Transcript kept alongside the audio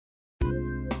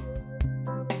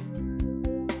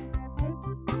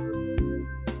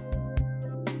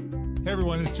Hey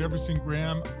everyone, it's Jefferson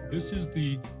Graham. This is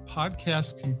the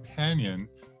podcast companion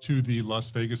to the Las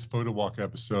Vegas Photo Walk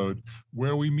episode,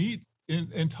 where we meet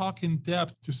and talk in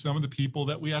depth to some of the people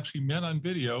that we actually met on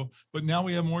video, but now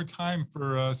we have more time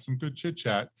for some good chit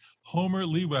chat. Homer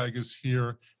Lewag is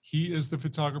here. He is the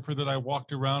photographer that I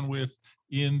walked around with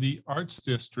in the Arts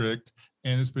District,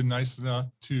 and has been nice enough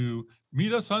to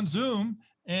meet us on Zoom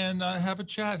and have a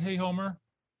chat. Hey, Homer.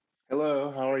 Hello,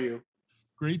 how are you?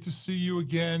 Great to see you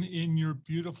again in your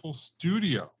beautiful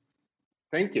studio.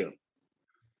 Thank you.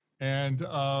 And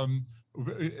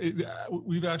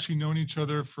we've actually known each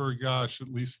other for, gosh, at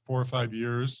least 4 or 5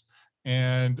 years.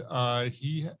 And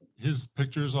his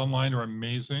pictures online are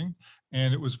amazing.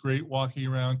 And it was great walking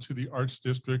around to the Arts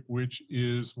District, which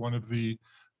is one of the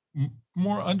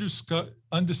more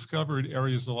undiscovered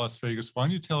areas of Las Vegas. Why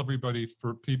don't you tell everybody,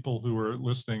 for people who are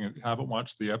listening and haven't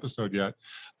watched the episode yet,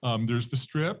 there's the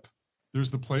Strip, there's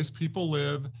the place people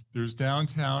live, there's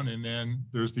downtown, and then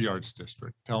there's the Arts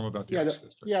District. Tell them about the Arts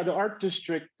District. Yeah, the Art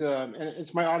District. And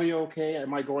is my audio okay?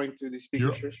 Am I going through the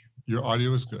speakers? Your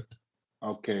audio is good.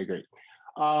 Okay, great.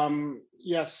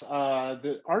 Yes,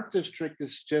 the Art District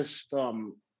is just,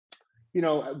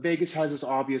 Vegas has its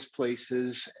obvious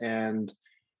places. And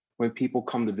when people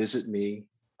come to visit me,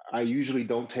 I usually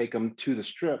don't take them to the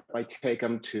Strip. I take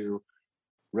them to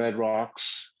Red Rock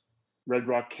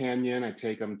Canyon. I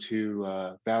take them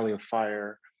to Valley of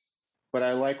Fire, but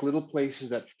I like little places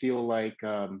that feel like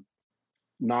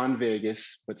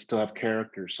non-Vegas, but still have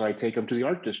character. So I take them to the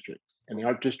Art District, and the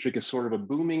Art District is sort of a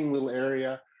booming little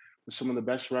area with some of the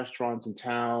best restaurants in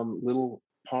town, little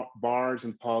bars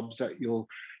and pubs that you'll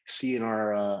see in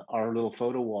our little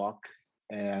photo walk,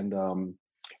 and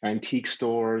antique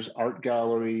stores, art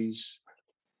galleries.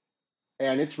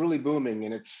 And it's really booming,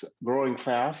 and it's growing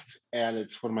fast, and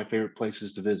it's one of my favorite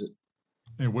places to visit.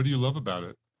 And what do you love about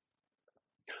it?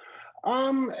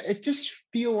 It just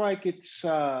feel like it's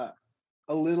a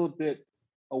little bit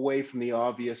away from the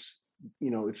obvious.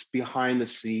 It's behind the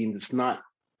scenes. It's not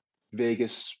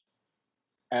Vegas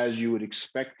as you would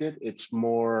expect it. It's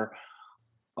more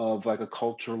of like a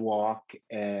culture walk,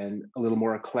 and a little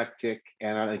more eclectic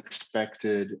and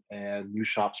unexpected, and new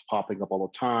shops popping up all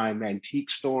the time,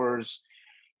 antique stores,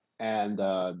 and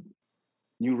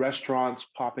new restaurants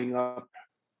popping up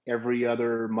every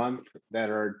other month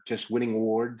that are just winning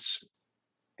awards.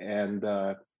 And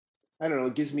I don't know,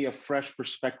 it gives me a fresh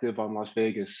perspective on Las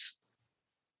Vegas.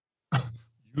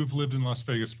 You've lived in Las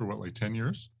Vegas for what, like 10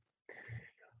 years?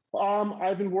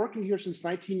 I've been working here since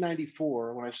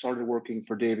 1994 when I started working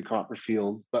for David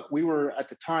Copperfield, but we were at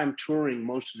the time touring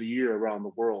most of the year around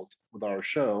the world with our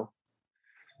show.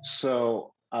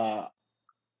 So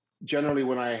generally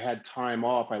when I had time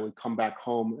off, I would come back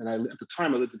home, and at the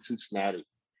time I lived in Cincinnati,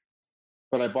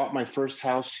 but I bought my first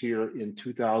house here in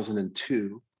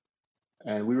 2002,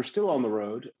 and we were still on the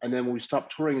road. And then when we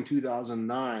stopped touring in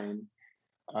 2009,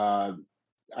 I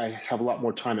have a lot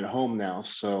more time at home now.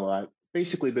 So I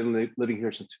basically been living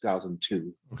here since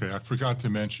 2002. Okay, I forgot to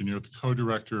mention you're the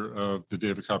co-director of the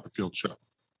David Copperfield Show.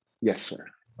 Yes, sir.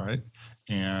 Right,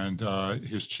 and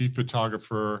his chief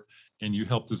photographer, and you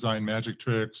help design magic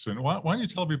tricks. And why don't you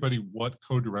tell everybody what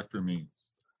co-director means?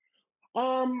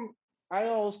 I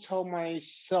always tell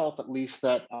myself, at least,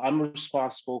 that I'm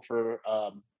responsible for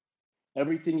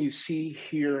everything you see,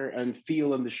 hear, and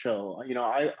feel in the show.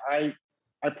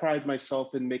 I pride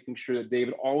myself in making sure that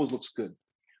David always looks good,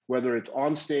 whether it's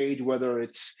on stage, whether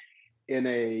it's in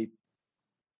a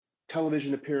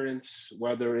television appearance,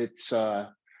 whether it's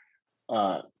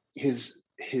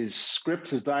his script,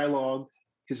 his dialogue,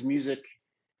 his music,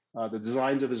 the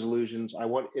designs of his illusions. I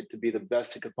want it to be the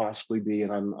best it could possibly be,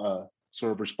 and I'm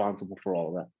sort of responsible for all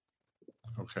of that.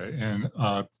 Okay, and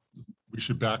we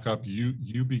should back up.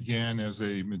 You began as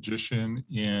a magician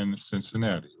in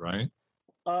Cincinnati, right?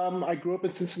 I grew up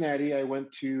in Cincinnati. I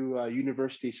went to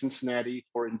University of Cincinnati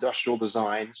for industrial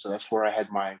design, so that's where I had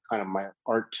my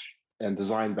art and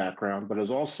design background. But I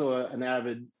was also an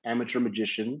avid amateur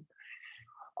magician.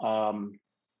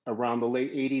 Around the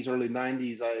late 80s, early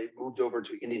 90s, I moved over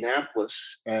to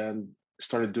Indianapolis and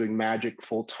started doing magic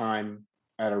full time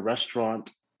at a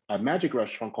magic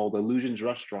restaurant called Illusions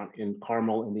Restaurant in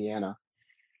Carmel, Indiana.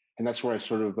 And that's where I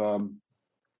sort of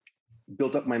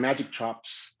built up my magic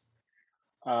chops.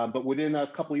 But within a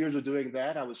couple of years of doing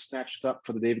that, I was snatched up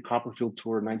for the David Copperfield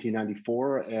tour in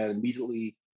 1994, and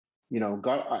immediately,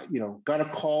 got a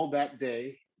call that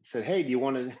day. Said, "Hey, do you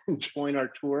want to join our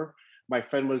tour?" My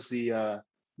friend was the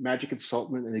magic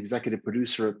consultant and executive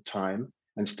producer at the time,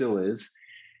 and still is.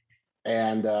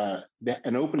 And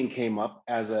an opening came up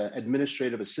as an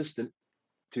administrative assistant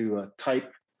to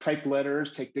type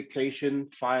letters, take dictation,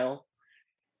 file.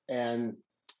 And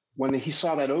when he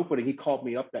saw that opening, he called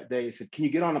me up that day. He said, "Can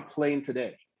you get on a plane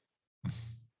today?"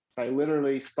 I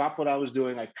literally stopped what I was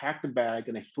doing. I packed a bag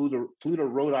and I flew to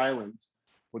Rhode Island,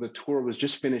 where the tour was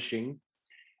just finishing,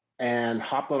 and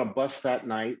hopped on a bus that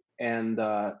night, and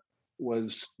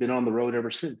was been on the road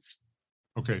ever since.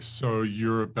 Okay, so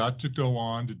you're about to go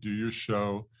on to do your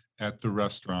show at the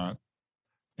restaurant,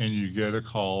 and you get a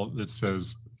call that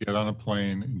says, get on a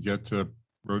plane and get to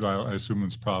Rhode Island. I assume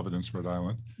it's Providence, Rhode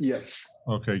Island. Yes.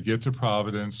 Okay, get to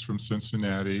Providence from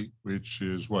Cincinnati, which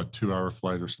is what, 2 hour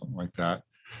flight or something like that.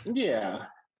 Yeah.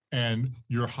 And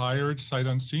you're hired sight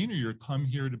unseen, or you're come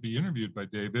here to be interviewed by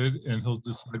David, and he'll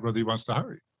decide whether he wants to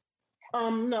hire you.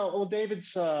 No. Well,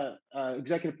 David's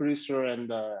executive producer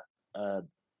and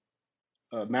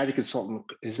magic consultant.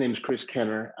 His name is Chris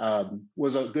Kenner.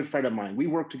 Was a good friend of mine. We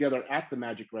worked together at the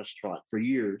Magic Restaurant for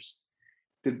years.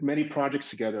 Did many projects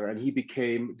together, and he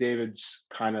became David's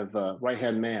kind of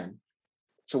right-hand man.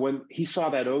 So when he saw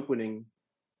that opening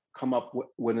come up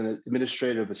when an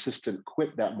administrative assistant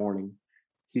quit that morning,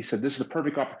 he said, "This is the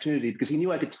perfect opportunity," because he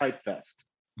knew I could typefest.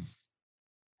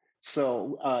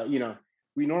 So,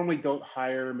 we normally don't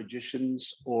hire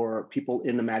magicians or people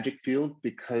in the magic field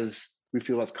because we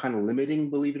feel that's kind of limiting,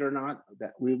 believe it or not,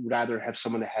 that we would rather have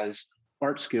someone that has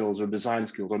art skills or design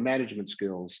skills or management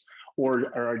skills or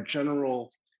a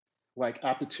general like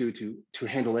aptitude to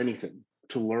handle anything,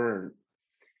 to learn.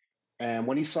 And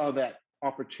when he saw that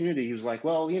opportunity, he was like,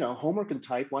 "Well, Homer can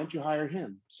type. Why don't you hire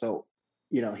him?" So,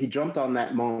 he jumped on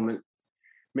that moment,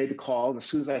 made the call. And as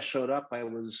soon as I showed up, I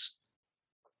was,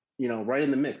 right in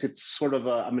the mix. It's sort of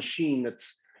a machine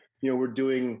that's, we're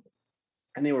doing,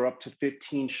 and they were up to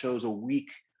 15 shows a week,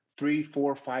 3,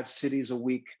 4, 5 cities a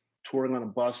week, touring on a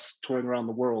bus, touring around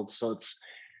the world. So it's,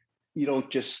 you don't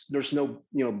just, there's no,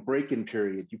 break-in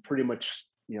period. You pretty much,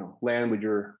 land with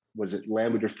your,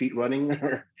 land with your feet running,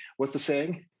 or what's the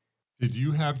saying? Did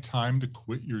you have time to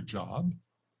quit your job?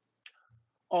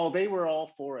 Oh, they were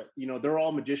all for it. They're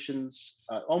all magicians.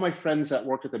 All my friends that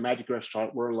worked at the Magic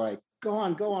Restaurant were like, "Go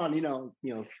on, go on,"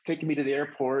 taking me to the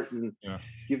airport and Yeah.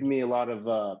 giving me a lot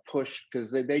of push,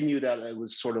 because they knew that it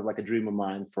was sort of like a dream of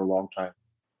mine for a long time.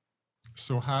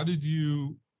 So how did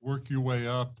you work your way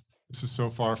up? This is so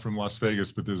far from Las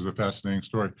Vegas, but this is a fascinating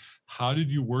story. How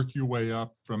did you work your way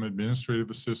up from administrative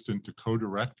assistant to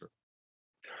co-director?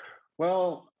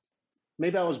 Well,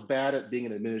 maybe I was bad at being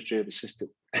an administrative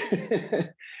assistant.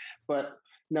 But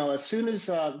no, as soon as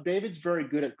David's very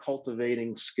good at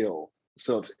cultivating skill.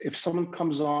 So if someone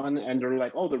comes on and they're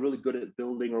like, "Oh, they're really good at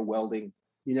building or welding,"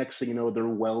 the next thing you know, they're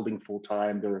welding full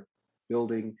time, they're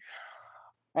building.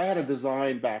 I had a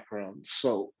design background.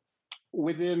 So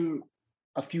within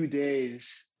a few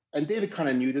days, and David kind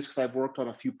of knew this because I've worked on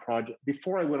a few projects.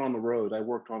 Before I went on the road, I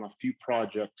worked on a few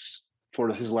projects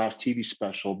for his last TV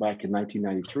special back in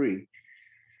 1993.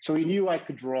 So he knew I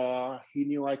could draw. He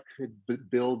knew I could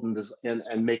build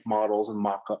and make models and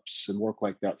mock-ups and work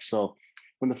like that. So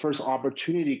when the first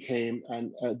opportunity came,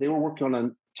 and they were working on a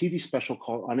TV special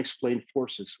called Unexplained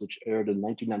Forces, which aired in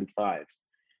 1995.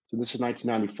 So this is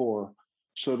 1994.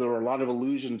 So there were a lot of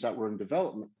illusions that were in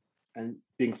development and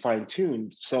being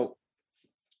fine-tuned. So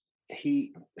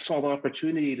he saw the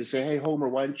opportunity to say, "Hey, Homer,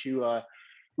 why don't you,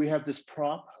 we have this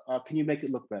prop. Can you make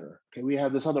it look better? Okay, we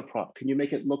have this other prop. Can you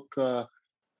make it look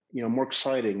more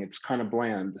exciting? It's kind of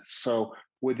bland." So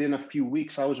within a few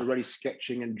weeks, I was already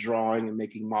sketching and drawing and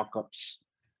making mock-ups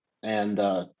and,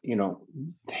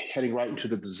 heading right into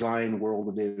the design world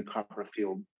of David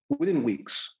Copperfield within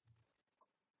weeks.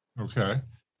 Okay.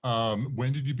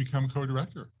 When did you become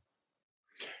co-director?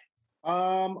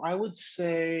 I would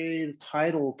say the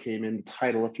title, if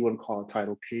you want to call it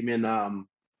title, came in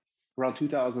around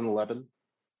 2011,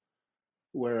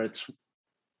 where it's,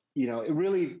 it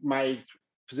really, my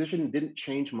position didn't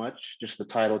change much. Just the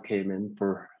title came in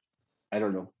for, I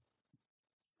don't know,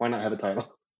 why not have a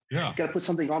title? Yeah. Got to put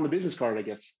something on the business card, I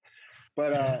guess.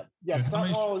 But yeah, And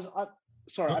because Oh.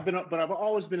 I've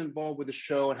always been involved with the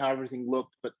show and how everything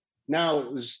looked. But now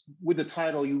it was with the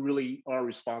title, you really are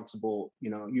responsible.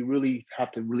 You really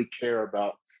have to really care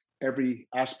about every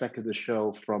aspect of the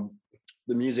show, from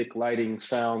the music, lighting,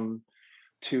 sound,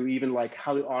 to even like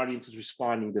how the audience is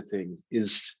responding to things.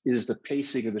 Is the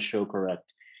pacing of the show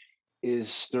correct?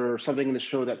 Is there something in the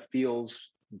show that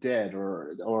feels dead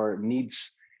or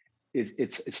needs,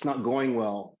 it's not going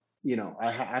well?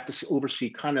 I have to oversee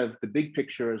kind of the big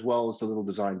picture as well as the little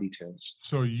design details.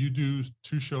 So you do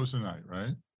 2 shows a night,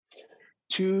 right?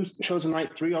 2 shows a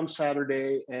night, 3 on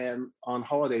Saturday, and on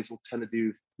holidays we'll tend to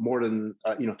do more than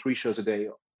 3 shows a day,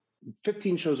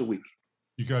 15 shows a week.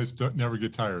 You guys never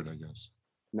get tired, I guess.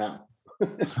 Now,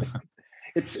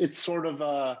 It's sort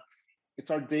of it's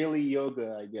our daily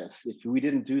yoga, I guess. If we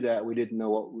didn't do that, we didn't know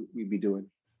what we'd be doing.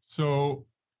 So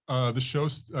the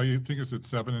show's, I think it's at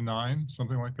 7 to 9,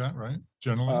 something like that, right?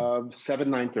 Generally 7,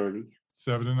 9:30.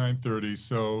 7 to 9:30.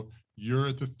 So you're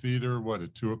at the theater, what,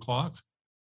 at 2 o'clock?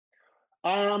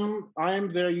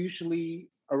 I'm there usually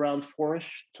around 4ish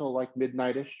till like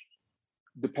midnightish,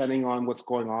 depending on what's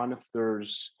going on. If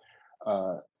there's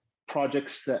uh,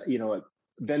 projects that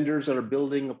vendors that are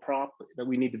building a prop that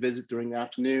we need to visit during the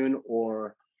afternoon,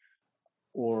 or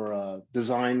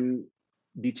design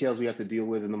details we have to deal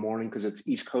with in the morning because it's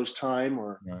East Coast time,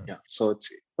 or Right. yeah. So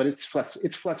it's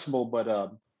flexible, but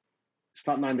it's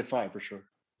not 9 to 5 for sure.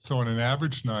 So on an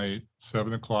average night,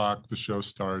 7 o'clock, the show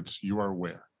starts. You are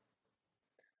where?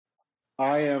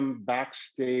 I am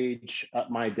backstage at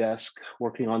my desk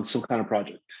working on some kind of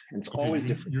project, and it's Okay, always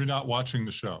different. you're not watching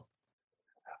the show.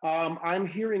 I'm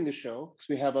hearing the show because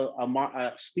we have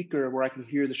a speaker where I can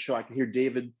hear the show. I can hear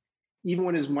David, even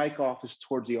when his mic off is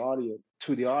towards the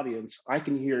audience. I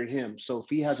can hear him. So if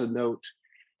he has a note,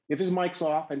 if his mic's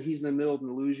off and he's in the middle of an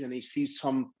illusion, he sees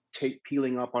some tape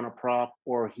peeling up on a prop,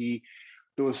 or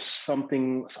there was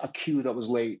a cue that was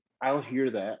late, I'll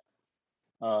hear that.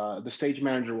 The stage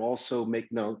manager will also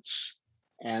make notes,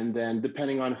 and then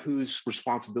depending on whose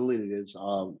responsibility it is,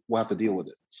 we'll have to deal with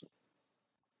it. So.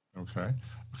 Okay,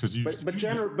 because you. But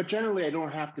generally, I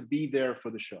don't have to be there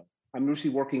for the show. I'm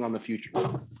usually working on the future.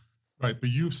 Right, but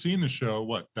you've seen the show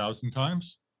what, 1,000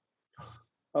 times?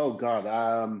 Oh God,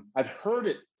 I've heard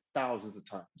it thousands of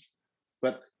times,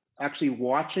 but actually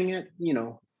watching it,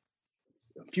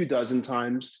 a few dozen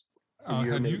times.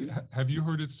 Have you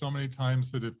heard it so many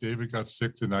times that if David got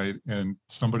sick tonight and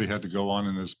somebody had to go on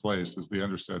in his place as the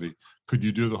understudy, could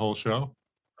you do the whole show?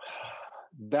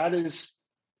 That is,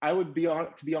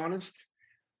 to be honest,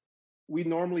 we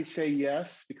normally say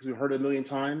yes because we've heard it a million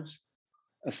times.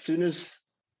 As soon as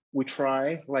we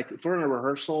try, like if we're in a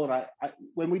rehearsal, and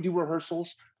when we do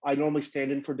rehearsals, I normally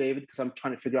stand in for David because I'm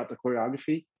trying to figure out the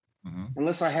choreography. Mm-hmm.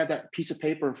 Unless I have that piece of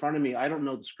paper in front of me, I don't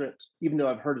know the script, even though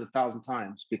I've heard it 1,000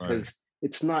 times, because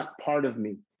it's not part of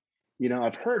me.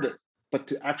 I've heard it, but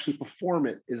to actually perform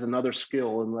it is another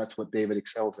skill, and that's what David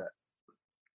excels at.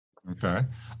 Okay.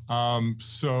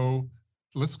 So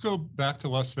let's go back to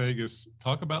Las Vegas.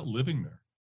 Talk about living there.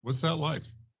 What's that like?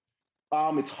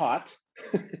 It's hot.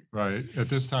 Right. At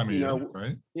this time of year,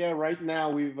 right? Yeah, right now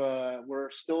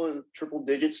we're still in triple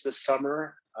digits this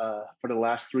summer for the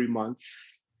last 3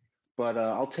 months. But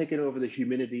I'll take it over the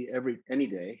humidity any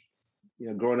day.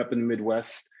 Growing up in the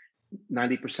Midwest,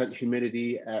 90%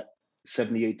 humidity at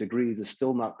 78 degrees is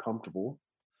still not comfortable.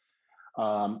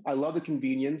 I love the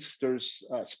convenience. There's,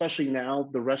 especially now,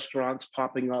 the restaurants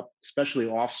popping up, especially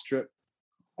off strip,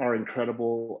 are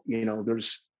incredible.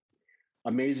 There's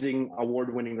amazing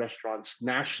award-winning restaurants,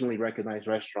 nationally recognized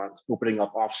restaurants opening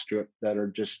up off strip that are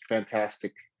just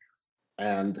fantastic.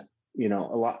 And a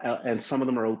lot, and some of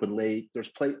them are open late.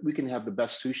 We can have the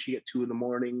best sushi at 2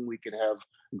 a.m. We can have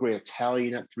great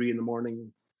Italian at 3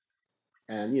 a.m.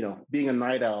 And being a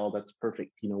night owl, that's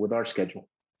perfect. With our schedule.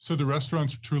 So the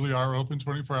restaurants truly are open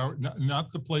 24 hours.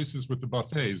 Not the places with the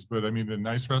buffets, but I mean the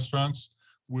nice restaurants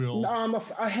will.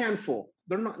 A handful.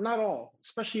 They're not all,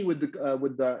 especially with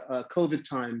the COVID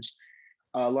times.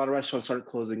 A lot of restaurants started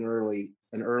closing early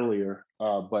and earlier.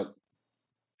 But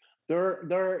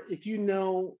there, if you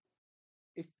know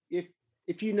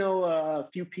a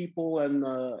few people and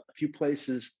a few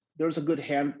places, there's a good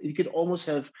hand. You could almost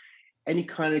have any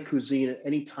kind of cuisine at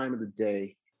any time of the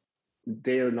day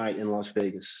or night in Las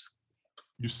Vegas.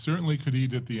 You certainly could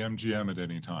eat at the MGM at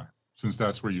any time, since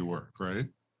that's where you work, right?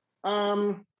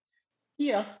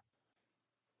 Yeah.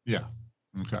 Yeah.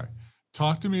 Okay.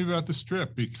 Talk to me about the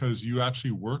Strip, because you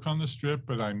actually work on the Strip,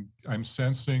 but I'm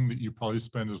sensing that you probably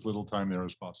spend as little time there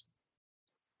as possible.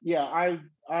 Yeah, I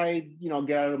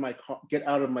get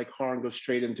out of my car and go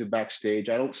straight into backstage.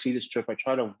 I don't see the Strip. I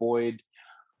try to avoid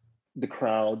the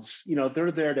crowds.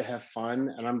 They're there to have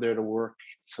fun, and I'm there to work.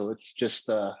 So it's just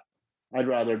I'd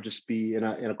rather just be in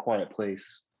a quiet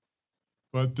place.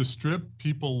 But the Strip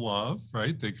people love,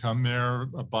 right? They come there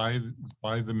by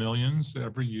the millions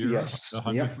every year, yes, the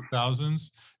hundreds of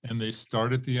thousands, and they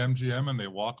start at the MGM and they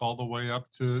walk all the way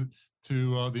up to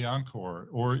the Encore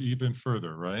or even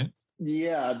further, right?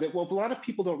 Yeah, well, a lot of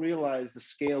people don't realize the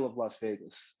scale of Las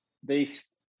Vegas.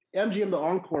 MGM, the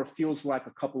Encore feels like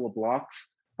a couple of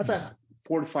blocks. That's a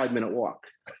 4 to 5 minute walk.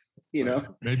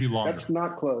 Maybe longer. That's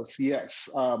not close. Yes.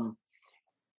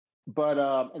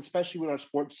 But especially with our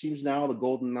sports teams now, the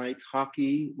Golden Knights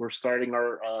hockey, we're starting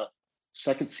our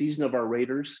second season of our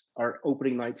Raiders, our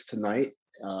opening nights tonight.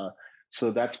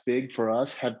 So that's big for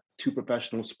us. Have two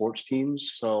professional sports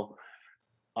teams. So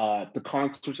the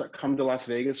concerts that come to Las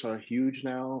Vegas are huge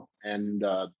now, and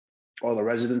all the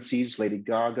residencies, Lady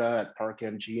Gaga at Park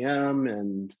MGM,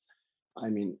 and I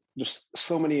mean, just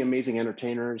so many amazing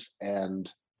entertainers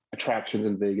and attractions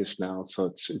in Vegas now.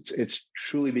 So it's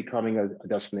truly becoming a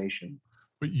destination.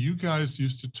 But you guys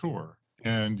used to tour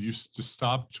and used to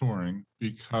stop touring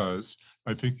because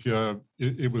I think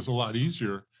it was a lot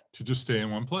easier to just stay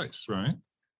in one place, right?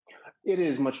 It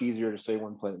is much easier to stay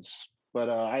one place, but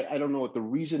I don't know what the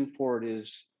reason for it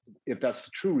is, if that's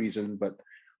the true reason, but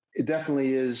it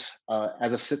definitely is.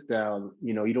 As a sit down,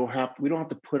 we don't have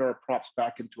to put our props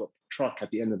back into a truck at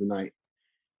the end of the night.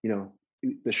 You know,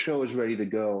 the show is ready to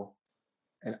go,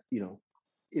 and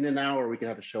in an hour we can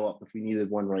have a show up if we needed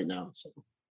one right now. So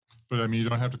But I mean, you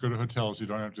don't have to go to hotels. You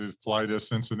don't have to fly to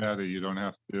Cincinnati. You don't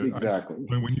have to. exactly.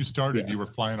 When you started, Yeah. you were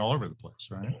flying all over the place,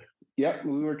 right? Yep,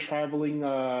 we were traveling.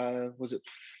 Was it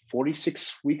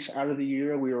 46 weeks out of the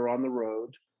year? We were on the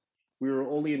road. We were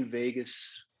only in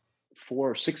Vegas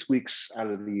 4 or 6 weeks out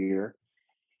of the year.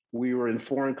 We were in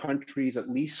foreign countries at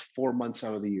least 4 months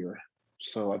out of the year.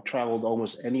 So I've traveled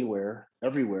almost anywhere,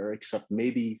 everywhere, except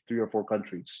maybe 3 or 4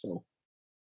 countries.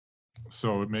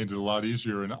 So it made it a lot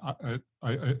easier, and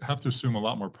I have to assume a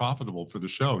lot more profitable for the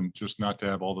show, and just not to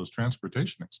have all those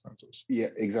transportation expenses. Yeah,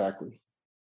 exactly.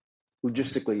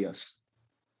 Logistically, yes.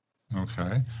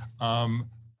 Okay. Um,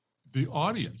 the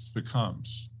audience that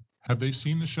comes, have they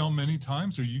seen the show many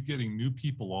times? Or are you getting new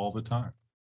people all the time?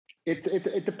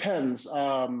 It depends.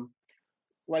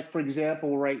 Like for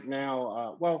example, right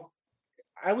now, well,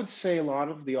 I would say a lot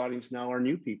of the audience now are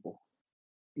new people.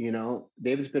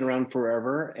 David's been around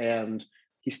forever, and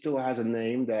he still has a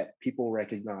name that people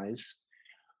recognize.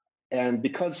 And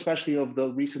because, especially of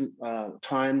the recent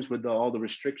times with all the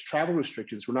travel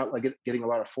restrictions, we're not like getting a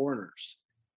lot of foreigners.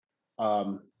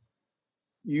 Um,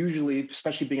 Usually,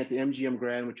 especially being at the MGM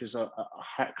Grand, which is a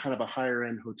kind of a higher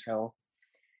end hotel,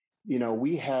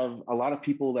 we have a lot of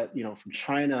people that from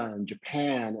China and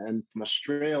Japan and from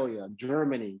Australia,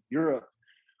 Germany, Europe,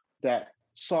 that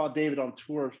saw David on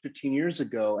tour 15 years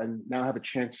ago and now have a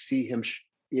chance to see him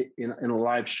in a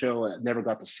live show and never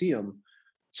got to see him.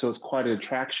 So it's quite an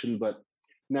attraction. But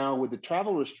now with the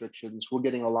travel restrictions, we're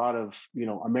getting a lot of,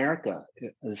 America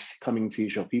is coming to see the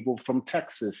show, people from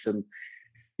Texas and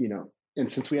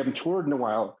since we haven't toured in a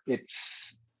while,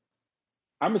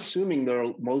 I'm assuming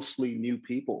they're mostly new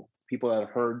people that have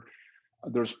heard.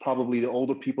 There's probably the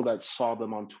older people that saw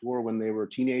them on tour when they were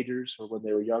teenagers or when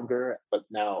they were younger, but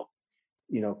now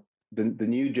the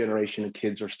new generation of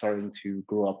kids are starting to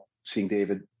grow up seeing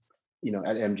David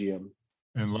at MGM.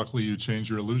 And luckily, you changed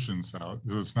your illusions out.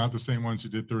 It's not the same ones you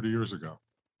did 30 years ago.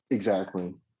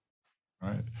 Exactly.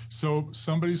 Right. So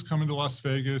somebody's coming to Las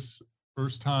Vegas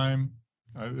first time,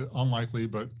 unlikely,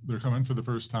 but they're coming for the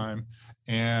first time.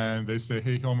 And they say,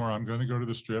 hey, Homer, I'm going to go to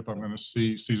the Strip. I'm going to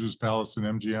see Caesar's Palace and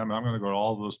MGM. And I'm going to go to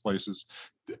all those places.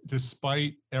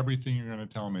 Despite everything you're going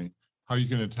to tell me, how are you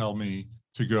going to tell me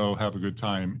to go have a good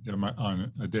time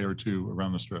on a day or two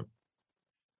around the Strip?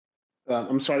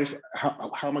 I'm sorry. How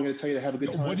am I going to tell you to have a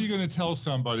good time? What are you going to tell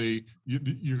somebody?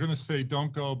 You're going to say,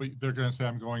 don't go, but they're going to say,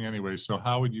 I'm going anyway. So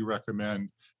how would you recommend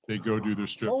they go do their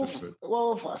Strip visit?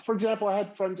 Well, for example, I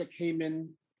had friends that came in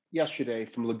yesterday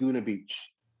from Laguna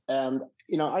Beach. And,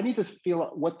 I need to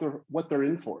feel what they're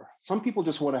in for. Some people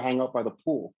just want to hang out by the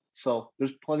pool. So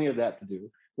there's plenty of that to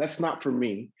do. That's not for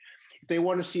me. If they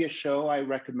want to see a show, I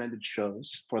recommended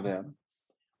shows for them.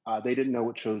 They didn't know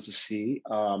what shows to see.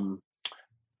 And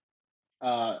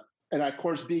of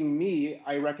course, being me,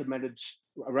 I recommended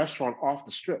a restaurant off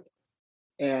the Strip,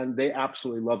 and they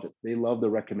absolutely loved it. They loved the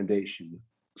recommendation.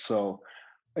 So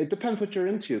it depends what you're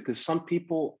into, because some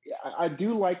people, I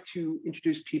do like to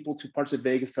introduce people to parts of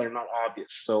Vegas that are not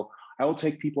obvious. So I will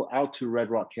take people out to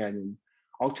Red Rock Canyon.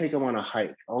 I'll take them on a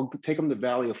hike. I'll take them to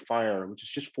Valley of Fire, which is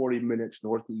just 40 minutes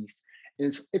northeast.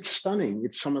 And it's stunning.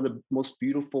 It's some of the most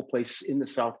beautiful places in the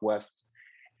Southwest.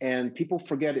 And people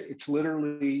forget it. It's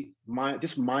literally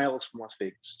just miles from Las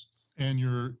Vegas. And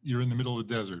you're in the middle of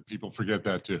the desert. People forget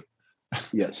that too.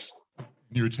 Yes.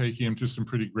 You're taking them to some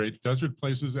pretty great desert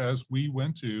places, as we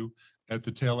went to at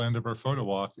the tail end of our photo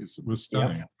walk. It was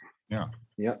stunning. Yeah.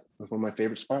 Yeah. That's one of my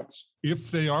favorite spots. If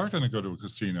they are going to go to a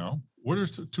casino, what are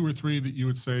 2 or 3 that you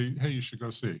would say, hey, you should go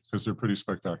see, because they're pretty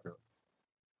spectacular?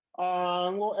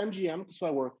 Well, MGM, because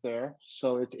I work there,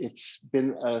 so it's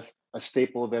been a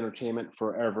staple of entertainment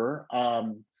forever.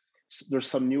 There's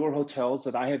some newer hotels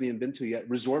that I haven't even been to yet.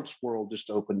 Resorts World just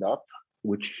opened up,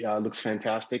 which looks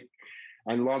fantastic,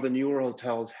 and a lot of the newer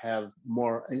hotels have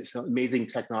more amazing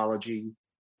technology,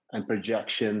 and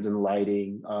projections and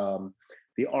lighting.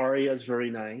 The Aria is very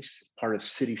nice. It's part of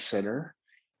City Center.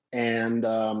 And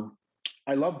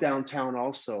I love downtown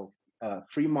also.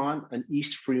 Fremont and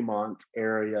East Fremont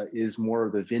area is more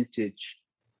of the vintage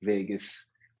Vegas.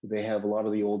 They have a lot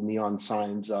of the old neon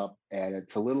signs up, and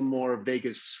it's a little more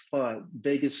Vegas fun,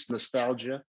 Vegas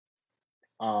nostalgia.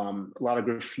 A lot of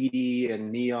graffiti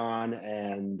and neon,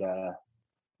 and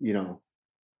you know,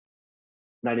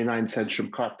 99 cent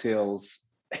shrimp cocktails,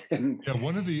 and Yeah,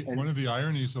 one of the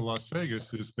ironies of Las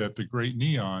Vegas is that the Great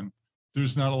Neon,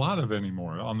 there's not a lot of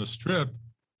anymore. On the Strip,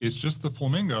 it's just the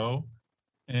Flamingo,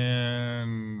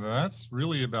 and that's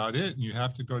really about it. And you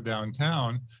have to go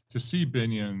downtown to see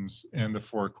Binion's and the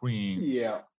Four Queens.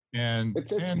 yeah, And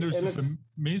there's and this it's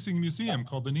amazing museum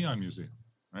called the Neon Museum,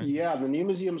 right? yeah, the new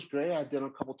museum's great. I did a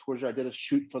couple tours. I did a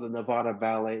shoot for the Nevada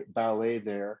Ballet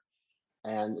there,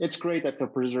 and it's great that they're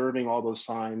preserving all those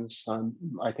signs.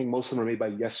 I think most of them are made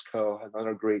by Yesco,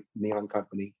 another great neon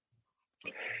company.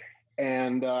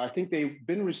 And I think they've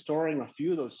been restoring a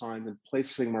few of those signs and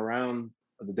placing them around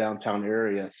the downtown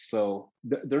area. So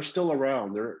they're still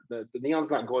around. The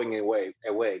neon's not going away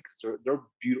because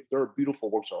they're beautiful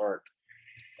works of art.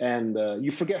 And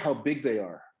you forget how big they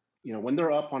are. You know, when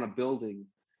they're up on a building,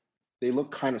 they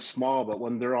look kind of small, but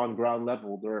when they're on ground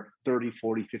level, they're 30,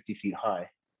 40, 50 feet high.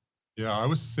 Yeah, I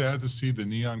was sad to see the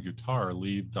Neon Guitar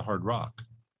leave the Hard Rock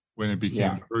when it became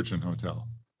Yeah. the Virgin Hotel,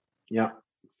 Yeah,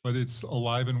 but it's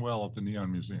alive and well at the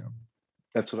Neon Museum.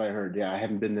 that's what I heard. Yeah, I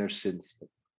haven't been there since.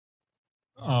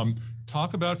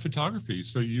 Talk about photography.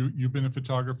 So you've been a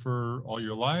photographer all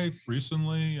your life,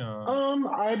 recently?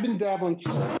 I've been dabbling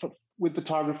with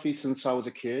photography since I was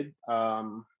a kid. I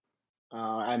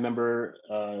remember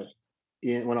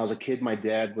when I was a kid, my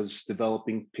dad was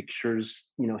developing pictures.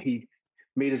 You know, he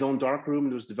made his own darkroom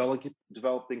and was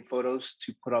developing photos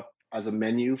to put up as a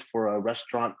menu for a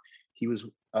restaurant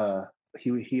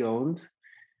he owned.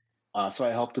 So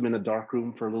I helped him in the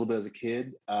darkroom for a little bit as a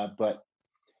kid, but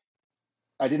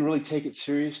I didn't really take it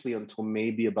seriously until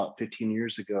maybe about 15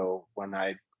 years ago when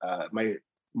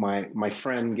my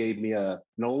friend gave me an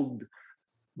old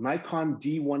Nikon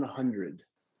D100.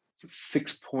 It's a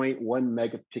 6.1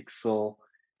 megapixel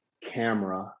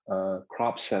camera,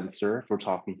 crop sensor, if we're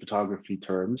talking photography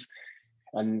terms.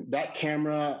 And that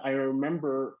camera, I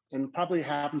remember, and probably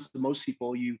happens to most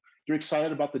people, you're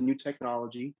excited about the new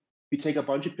technology. You take a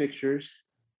bunch of pictures.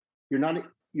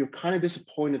 You're kind of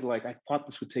disappointed, like, I thought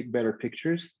this would take better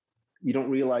pictures. You don't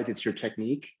realize it's your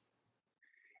technique.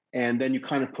 And then you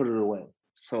kind of put it away.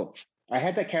 So I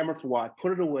had that camera for a while, I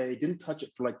put it away, didn't touch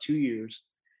it for like 2 years.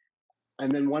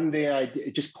 And then one day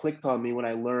it just clicked on me when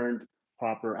I learned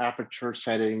proper aperture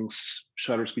settings,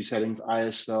 shutter speed settings,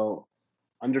 ISO,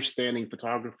 understanding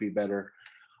photography better,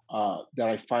 that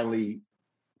I finally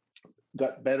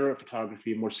got better at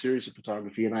photography, more serious at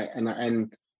photography.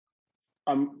 And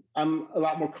I'm a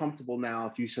lot more comfortable now.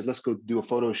 If you said, let's go do a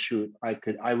photo shoot,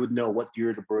 I would know what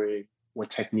gear to bring, what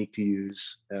technique to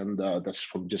use. And that's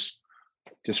from just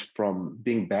from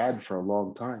being bad for a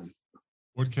long time.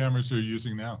 What cameras are you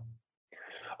using now?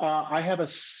 I have a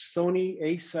Sony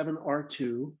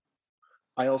A7R2.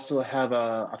 I also have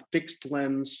a fixed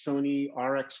lens Sony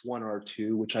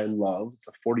RX1R2, which I love. It's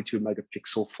a 42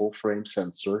 megapixel full frame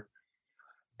sensor.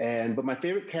 But my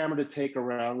favorite camera to take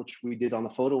around, which we did on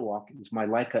the photo walk, is my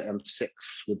Leica M6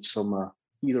 with some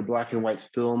either black and white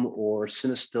film or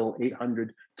Cinestill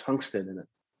 800 tungsten in it.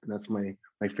 And that's my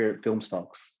favorite film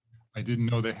stocks. I didn't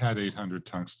know they had 800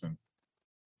 tungsten.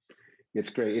 It's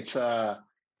great. It's a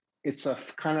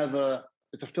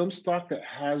film stock that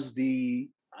has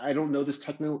I don't know this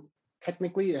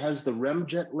technically, it has the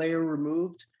remjet layer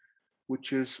removed,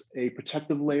 which is a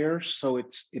protective layer. So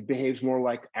it behaves more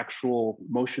like actual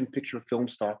motion picture film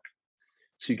stock.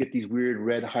 So you get these weird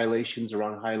red highlightations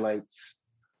around highlights.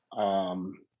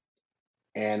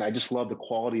 And I just love the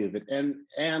quality of it. And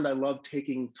I love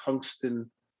taking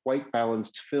tungsten white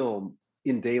balanced film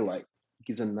in daylight. It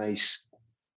gives a nice,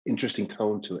 interesting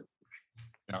tone to it.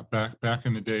 Yeah, back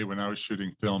in the day when I was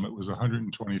shooting film, it was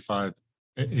 125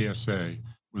 ASA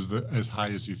was as high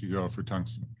as you could go for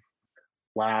tungsten.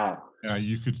 Wow. Yeah,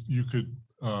 you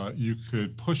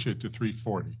could push it to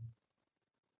 340.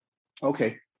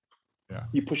 Okay. Yeah.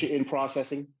 You push it in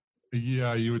processing?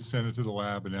 Yeah, you would send it to the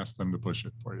lab and ask them to push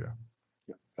it for you.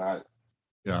 Yeah, got it.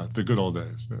 Yeah, the good old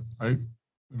days.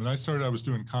 When I started, I was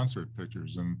doing concert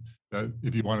pictures, and that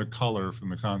if you want to color from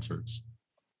the concerts,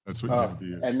 that's what you had to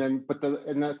use. And then,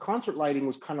 the concert lighting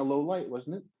was kind of low light,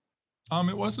 wasn't it?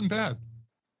 It wasn't bad.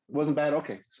 It wasn't bad.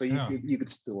 Okay, so Yeah. you could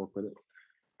still work with it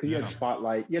because you had Yeah.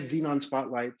 spotlight, you had xenon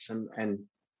spotlights, and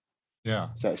Yeah.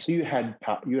 So you had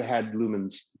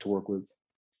lumens to work with.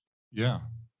 Yeah.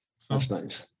 So That's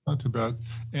nice. not too bad.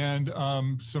 And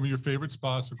some of your favorite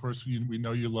spots, of course, we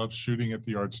know you love shooting at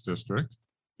the Arts District,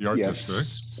 the Art District,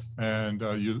 Yes. and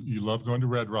you love going to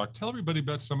Red Rock. Tell everybody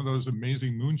about some of those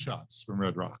amazing moonshots from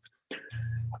Red Rock.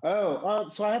 Oh,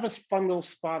 so I have a fun little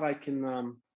spot I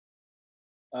can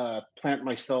plant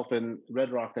myself in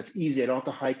Red Rock. That's easy. I don't have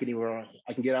to hike anywhere.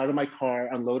 I can get out of my car,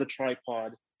 unload a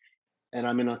tripod, and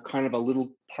I'm in a kind of a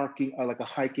little parking, like a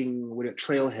hiking with a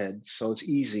trailhead. So it's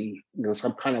easy. So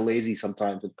I'm kind of lazy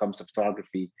sometimes when it comes to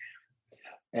photography.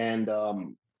 And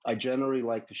I generally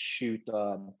like to shoot.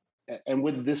 And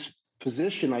with this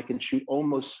position, I can shoot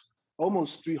almost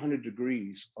 300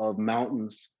 degrees of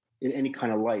mountains in any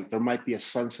kind of light. There might be a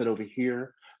sunset over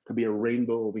here, could be a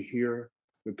rainbow over here,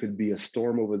 there could be a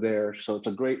storm over there. So it's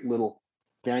a great little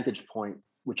vantage point,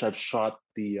 which I've shot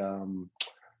the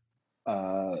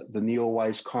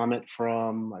Neowise comet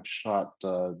from. I've shot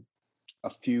a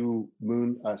few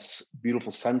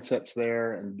beautiful sunsets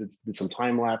there, and did some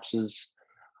time lapses.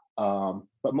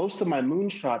 But most of my moon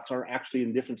shots are actually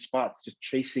in different spots, just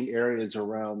chasing areas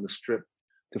around the strip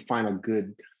to find a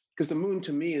good. Because the moon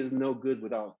to me is no good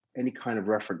without any kind of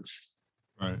reference.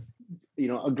 Right.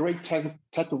 A great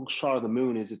technical shot of the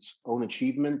moon is its own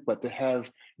achievement, but to have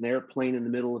an airplane in the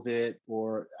middle of it,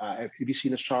 or have you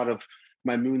seen a shot of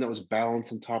my moon that was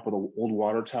balanced on top of the old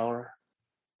water tower?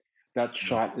 That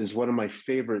shot is one of my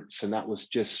favorites, and that was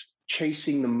just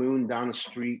chasing the moon down the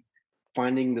street,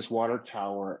 finding this water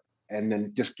tower, and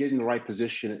then just getting the right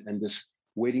position and just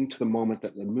waiting to the moment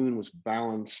that the moon was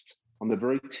balanced on the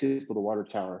very tip of the water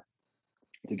tower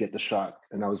to get the shot.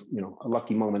 And that was, a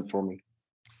lucky moment for me.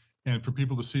 And for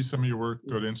people to see some of your work,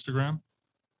 go to Instagram.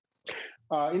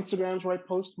 Instagram's where I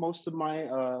post most of my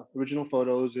original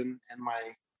photos, and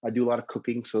I do a lot of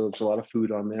cooking, so there's a lot of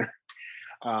food on there.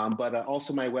 But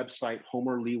also my website,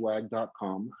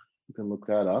 homerlewag.com. You can look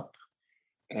that up.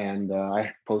 And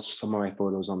I post some of my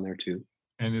photos on there too.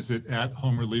 And is it at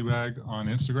Homer Lewag on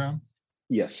Instagram?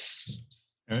 Yes.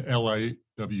 Liwag.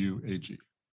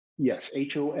 Yes,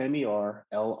 HOMERLIWAG.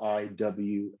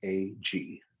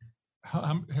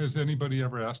 Has anybody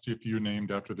ever asked you if you're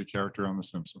named after the character on The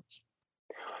Simpsons?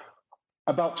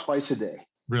 About twice a day.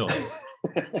 Really?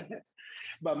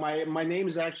 But my name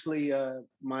is actually,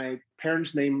 my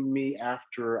parents named me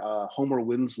after Homer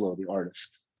Winslow, the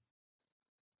artist.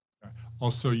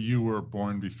 Also, you were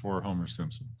born before Homer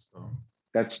Simpson. So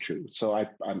that's true. So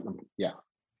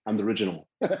I'm the original.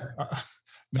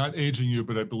 Not aging you,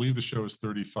 but I believe the show is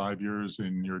 35 years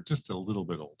and you're just a little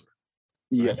bit older.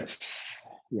 Right? Yes.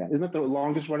 Yeah. Isn't that the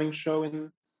longest running show in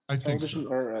I think so.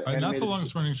 Or not the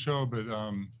longest running show, but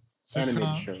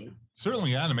animated show.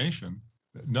 Certainly animation.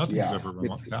 Nothing's ever run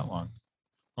that long.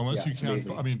 Unless you count,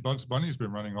 I mean, Bugs Bunny's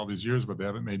been running all these years, but they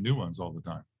haven't made new ones all the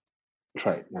time.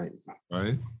 Right. Right.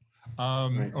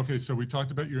 Okay, so we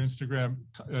talked about your Instagram.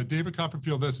 David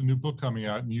Copperfield has a new book coming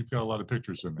out, and you've got a lot of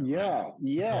pictures in there. Yeah, right?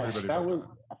 Yes. That was.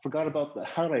 I forgot about that.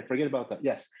 How did I forget about that?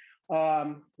 Yes.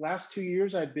 Last 2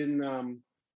 years, I've been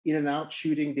in and out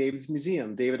shooting David's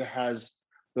museum. David has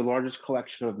the largest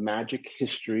collection of magic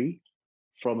history,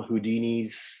 from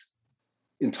Houdini's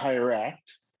entire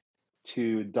act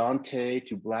to Dante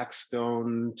to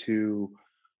Blackstone to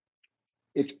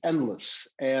it's endless.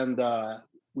 And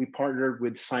we partnered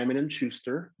with Simon &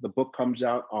 Schuster. The book comes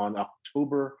out on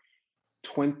October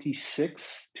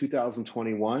 26,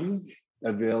 2021,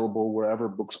 available wherever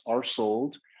books are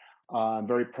sold. I'm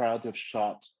very proud to have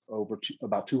shot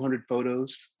about 200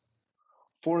 photos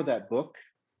for that book.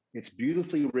 It's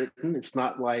beautifully written. It's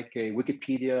not like a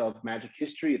Wikipedia of magic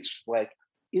history. It's like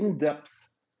in-depth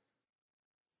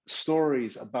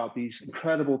stories about these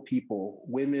incredible people,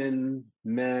 women,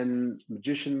 men,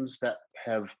 magicians that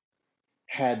have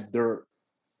had their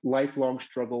lifelong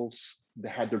struggles, they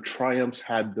had their triumphs,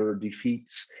 had their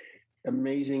defeats.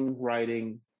 Amazing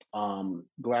writing.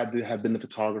 Glad to have been the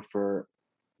photographer.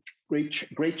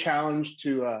 Great challenge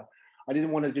to. I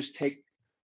didn't want to just take,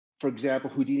 for example,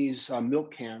 Houdini's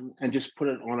milk can and just put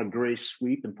it on a gray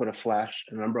sweep and put a flash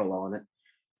and an umbrella on it.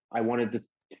 I wanted to,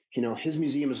 his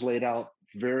museum is laid out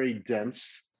very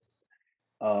dense.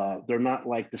 They're not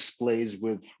like displays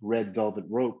with red velvet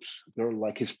ropes. They're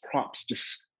like his props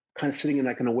just kind of sitting in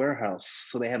like in a warehouse.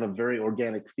 So they have a very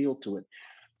organic feel to it.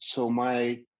 So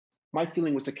my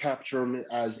feeling was to capture them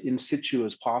as in situ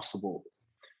as possible.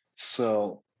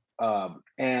 So,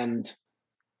 and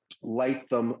light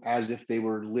them as if they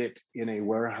were lit in a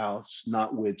warehouse,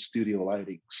 not with studio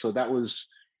lighting. So that was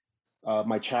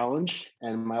my challenge.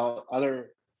 And my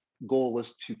other goal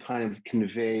was to kind of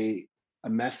convey a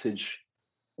message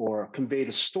or convey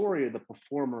the story of the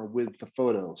performer with the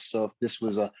photos. So if this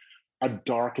was a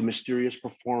dark and mysterious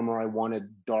performer, I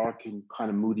wanted dark and kind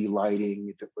of moody lighting.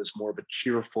 If it was more of a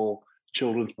cheerful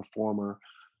children's performer,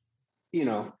 you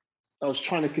know, I was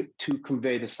trying to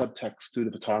convey the subtext through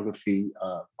the photography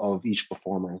of each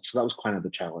performer. So that was kind of the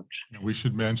challenge. We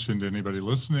should mention to anybody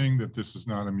listening that this is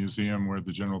not a museum where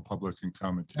the general public can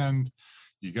come attend.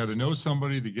 You got to know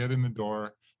somebody to get in the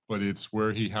door, but it's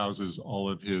where he houses all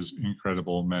of his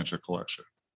incredible magic collection.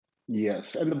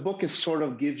 Yes, and the book is sort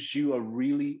of gives you a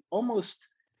really almost,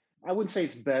 I wouldn't say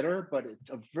it's better, but it's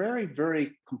a very,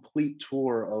 very complete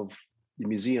tour of the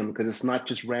museum, because it's not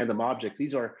just random objects.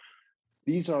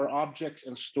 These are objects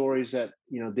and stories that,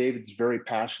 you know, David's very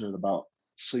passionate about.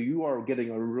 So you are getting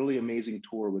a really amazing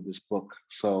tour with this book.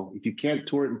 So if you can't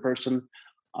tour it in person,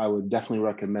 I would definitely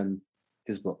recommend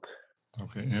his book.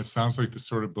 Okay, and it sounds like the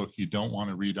sort of book you don't want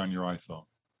to read on your iPhone.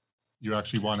 You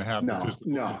actually want to have the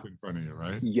physical book in front of you,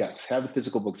 right? Yes, have the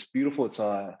physical book. It's beautiful. It's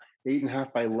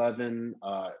 8.5 by 11,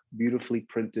 beautifully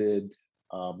printed,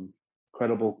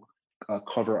 incredible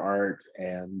cover art,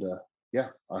 and yeah,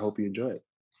 I hope you enjoy it.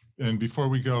 And before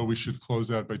we go, we should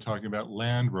close out by talking about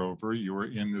Land Rover. You were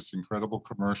in this incredible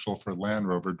commercial for Land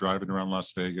Rover driving around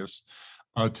Las Vegas.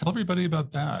 Tell everybody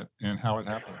about that and how it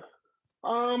happened.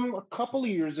 A couple of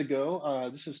years ago,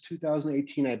 this is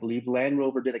 2018, I believe, Land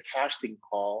Rover did a casting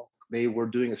call. They were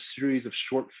doing a series of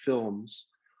short films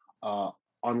on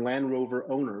Land Rover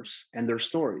owners and their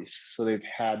stories. So they've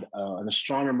had an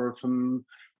astronomer from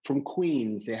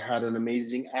Queens. They had an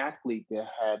amazing athlete. They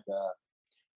had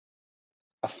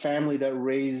a family that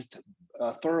raised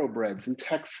thoroughbreds in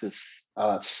Texas.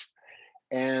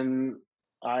 And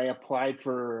I applied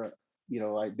for, you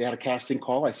know, they had a casting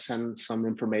call. I sent some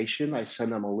information. I sent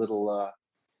them a little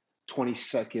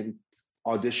 20-second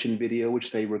audition video,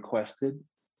 which they requested.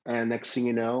 And next thing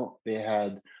you know, they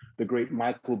had the great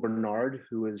Michael Bernard,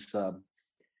 who is,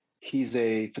 he's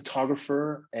a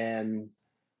photographer and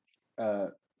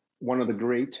one of the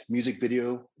great music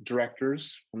video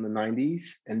directors from the 90s,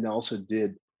 and also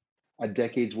did a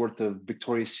decade's worth of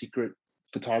Victoria's Secret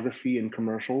photography and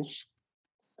commercials.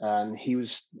 And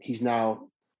he's now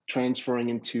transferring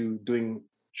into doing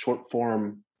short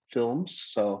form films.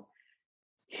 So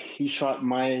he shot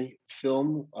my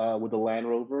film with the Land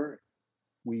Rover.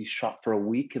 We shot for a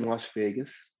week in Las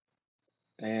Vegas,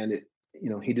 and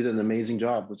he did an amazing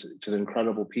job. It's an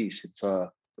incredible piece. It's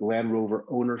Land Rover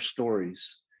owner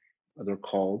stories, they're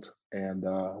called, and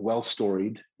well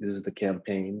storied is the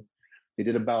campaign. They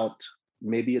did about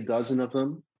maybe a dozen of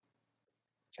them,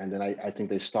 and then I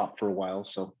think they stopped for a while.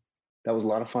 So that was a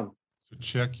lot of fun. So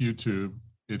check YouTube.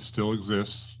 It still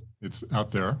exists. It's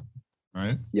out there,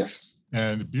 right? Yes.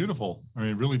 And beautiful. I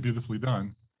mean, really beautifully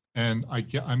done. And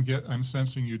I'm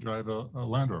sensing you drive a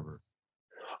Land Rover.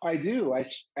 I do. I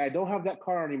don't have that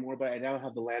car anymore, but I now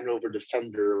have the Land Rover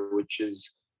Defender, which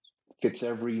fits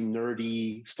every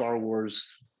nerdy Star Wars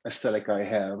aesthetic I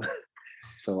have.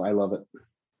 So I love it.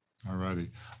 All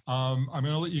righty. I'm going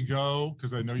to let you go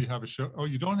because I know you have a show. Oh,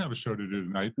 you don't have a show to do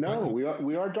tonight. No,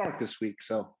 we are dark this week.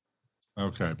 So.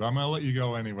 Okay, but I'm going to let you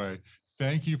go anyway.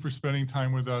 Thank you for spending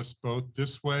time with us both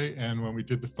this way and when we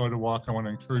did the photo walk. I want to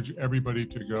encourage everybody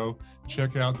to go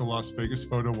check out the Las Vegas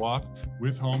photo walk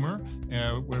with Homer,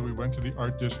 where we went to the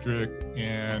art district,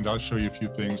 and I'll show you a few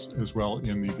things as well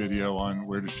in the video on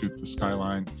where to shoot the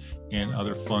skyline and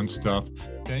other fun stuff.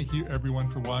 Thank you everyone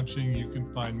for watching. You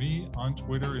can find me on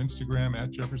Twitter, Instagram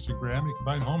at Jefferson Graham. You can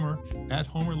find Homer at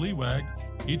Homer Liwag,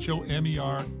 HomerLiwag,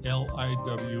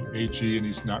 and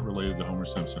he's not related to Homer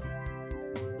Simpson.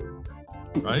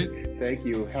 Right? Thank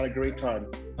you. Had a great time.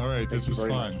 All right. This was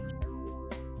fun.